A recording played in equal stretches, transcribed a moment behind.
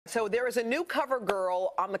So there is a new cover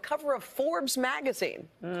girl on the cover of Forbes Magazine.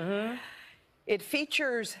 It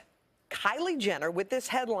features Kylie Jenner with this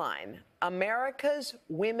headline, America's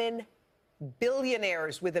Women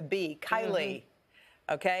Billionaires with a B, Kylie.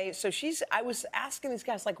 Okay, so I was asking these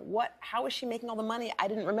guys, like, how is she making all the money? I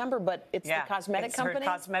didn't remember, but it's the cosmetic company? It's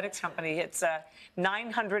her cosmetics company. It's a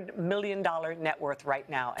 $900 million net worth right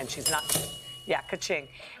now, and she's not... Yeah, ka-ching.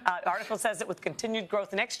 Article says that with continued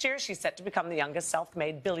growth next year, she's set to become the youngest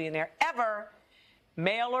self-made billionaire ever,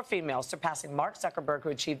 male or female, surpassing Mark Zuckerberg, who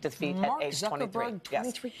achieved the feat at age 23.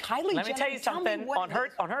 Yes. Kylie Let me tell you something.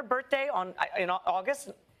 On her birthday in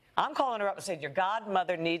August, I'm calling her up and saying, your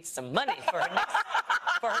godmother needs some money for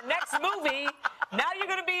her next movie. Now you're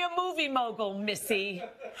going to be a movie mogul, Missy.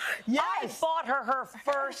 Yes. I bought her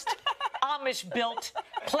first Amish-built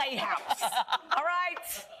playhouse. All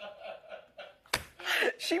right?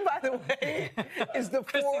 She, by the way, is the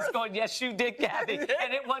Christy's fourth. going, yes, you did, Kathie,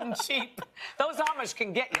 and it wasn't cheap. Those Amish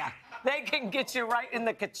can get you. They can get you right in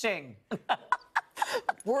the ka-ching.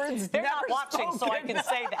 Words They're never not watching, spoken. so I can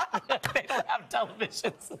say that. They don't have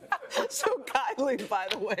televisions. So Kylie, by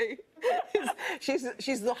the way,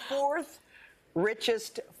 she's the fourth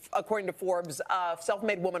richest, according to Forbes,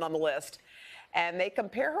 self-made woman on the list. And they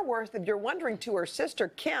compare her worth, if you're wondering, to her sister,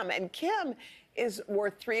 Kim. And Kim is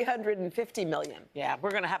worth $350 million. Yeah,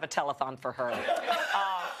 we're going to have a telethon for her.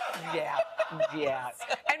 Yeah.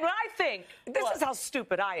 And when I think, this is how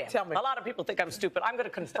stupid I am. Tell me. A lot of people think I'm stupid. I'm going to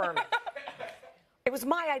confirm it. It was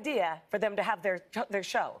my idea for them to have their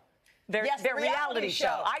show, their reality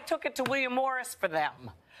show. I took it to William Morris for them.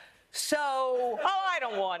 So... Oh, I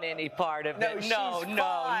don't want any part of it. No.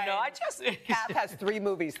 I just... Kath has 3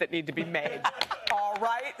 movies that need to be made. All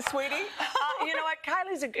right, sweetie? You know what?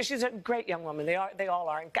 She's a great young woman. They all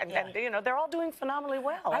are. And you know, they're all doing phenomenally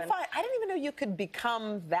well. I didn't even know you could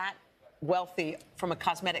become that wealthy from a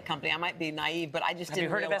cosmetic company. I might be naive, but I just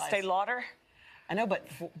didn't realize. Have you heard of Estee Lauder? I know, but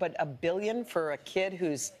 $1 billion for a kid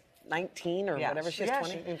who's 19 or whatever she is, 20?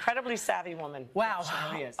 She's an incredibly savvy woman. Wow. She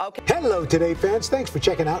really is. Okay. Hello, Today fans. Thanks for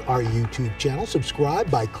checking out our YouTube channel.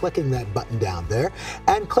 Subscribe by clicking that button down there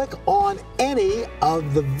and click on any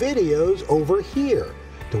of the videos over here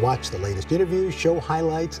to watch the latest interviews, show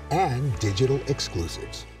highlights, and digital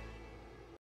exclusives.